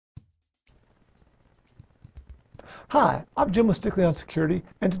Hi, I'm Jim with Stickley on Security,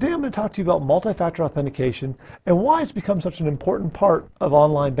 and today I'm going to talk to you about multi-factor authentication and why it's become such an important part of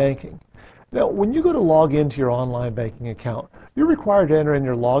online banking. Now, when you go to log into your online banking account, you're required to enter in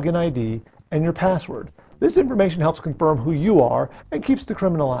your login ID and your password. This information helps confirm who you are and keeps the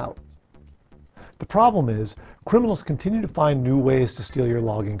criminal out. The problem is, criminals continue to find new ways to steal your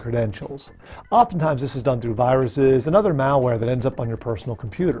login credentials. Oftentimes this is done through viruses and other malware that ends up on your personal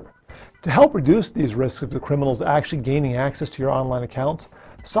computer. To help reduce these risks of the criminals actually gaining access to your online accounts,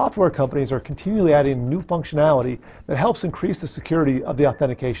 software companies are continually adding new functionality that helps increase the security of the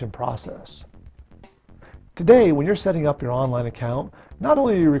authentication process. Today, when you're setting up your online account, not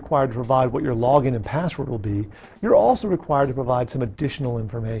only are you required to provide what your login and password will be, you're also required to provide some additional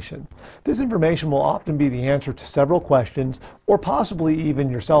information. This information will often be the answer to several questions or possibly even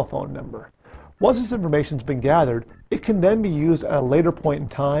your cell phone number. Once this information has been gathered, it can then be used at a later point in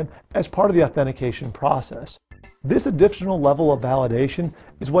time as part of the authentication process. This additional level of validation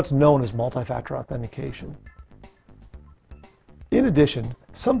is what's known as multi-factor authentication. In addition,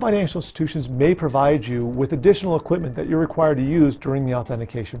 some financial institutions may provide you with additional equipment that you're required to use during the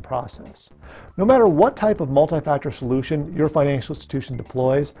authentication process. No matter what type of multi-factor solution your financial institution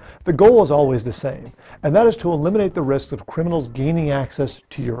deploys, the goal is always the same, and that is to eliminate the risks of criminals gaining access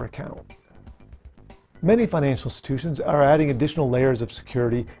to your account. Many financial institutions are adding additional layers of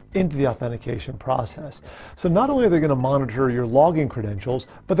security into the authentication process. So not only are they going to monitor your login credentials,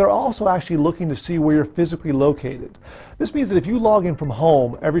 but they're also actually looking to see where you're physically located. This means that if you log in from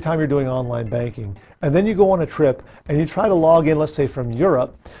home every time you're doing online banking, and then you go on a trip and you try to log in, let's say from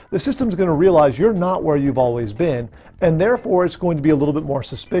Europe, the system's going to realize you're not where you've always been, and therefore it's going to be a little bit more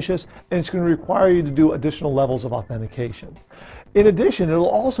suspicious, and it's going to require you to do additional levels of authentication. In addition, it'll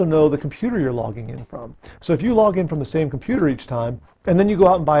also know the computer you're logging in from. So if you log in from the same computer each time, and then you go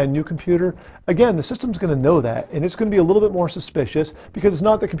out and buy a new computer, again, the system's going to know that, and it's going to be a little bit more suspicious because it's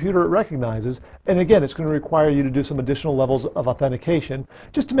not the computer it recognizes, and again, it's going to require you to do some additional levels of authentication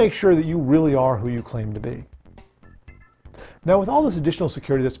just to make sure that you really are who you claim to be. Now, with all this additional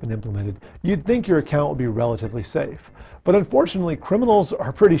security that's been implemented, you'd think your account would be relatively safe. But unfortunately, criminals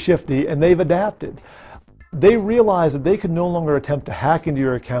are pretty shifty, and they've adapted. They realized that they could no longer attempt to hack into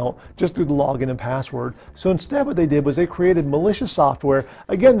your account just through the login and password. So instead what they did was they created malicious software,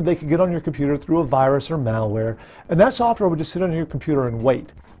 again, that they could get on your computer through a virus or malware. And that software would just sit on your computer and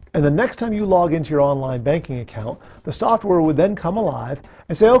wait. And the next time you log into your online banking account, the software would then come alive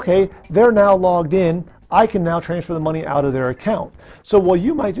and say, okay, they're now logged in. I can now transfer the money out of their account. So while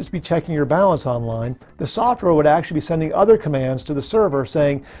you might just be checking your balance online, the software would actually be sending other commands to the server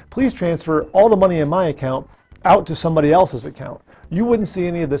saying, please transfer all the money in my account out to somebody else's account. You wouldn't see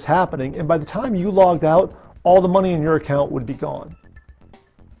any of this happening, and by the time you logged out, all the money in your account would be gone.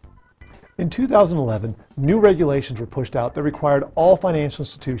 In 2011, new regulations were pushed out that required all financial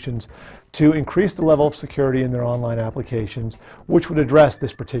institutions to increase the level of security in their online applications, which would address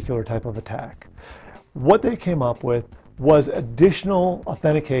this particular type of attack. What they came up with was additional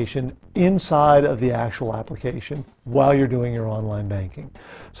authentication inside of the actual application while you're doing your online banking.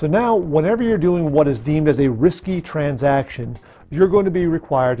 So now, whenever you're doing what is deemed as a risky transaction, you're going to be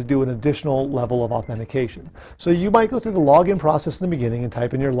required to do an additional level of authentication. So you might go through the login process in the beginning and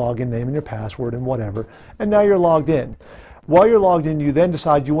type in your login name and your password and whatever, and now you're logged in. While you're logged in, you then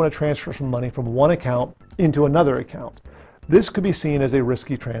decide you want to transfer some money from one account into another account. This could be seen as a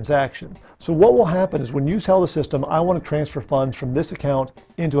risky transaction. So what will happen is when you tell the system, I want to transfer funds from this account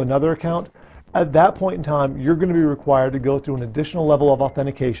into another account, at that point in time, you're going to be required to go through an additional level of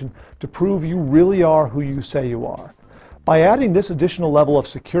authentication to prove you really are who you say you are. By adding this additional level of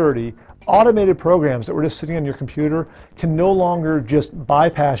security, automated programs that were just sitting on your computer can no longer just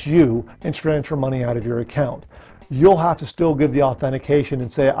bypass you and transfer money out of your account. You'll have to still give the authentication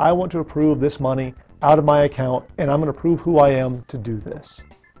and say, I want to approve this money out of my account, and I'm going to prove who I am to do this.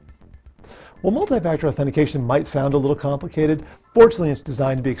 Well, multi-factor authentication might sound a little complicated. Fortunately, it's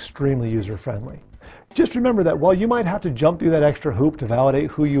designed to be extremely user-friendly. Just remember that while you might have to jump through that extra hoop to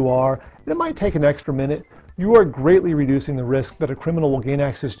validate who you are, and it might take an extra minute, you are greatly reducing the risk that a criminal will gain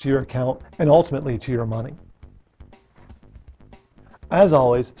access to your account and ultimately to your money. As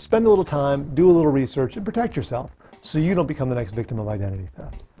always, spend a little time, do a little research, and protect yourself so you don't become the next victim of identity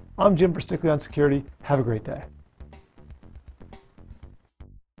theft. I'm Jim for Stickley on Security. Have a great day.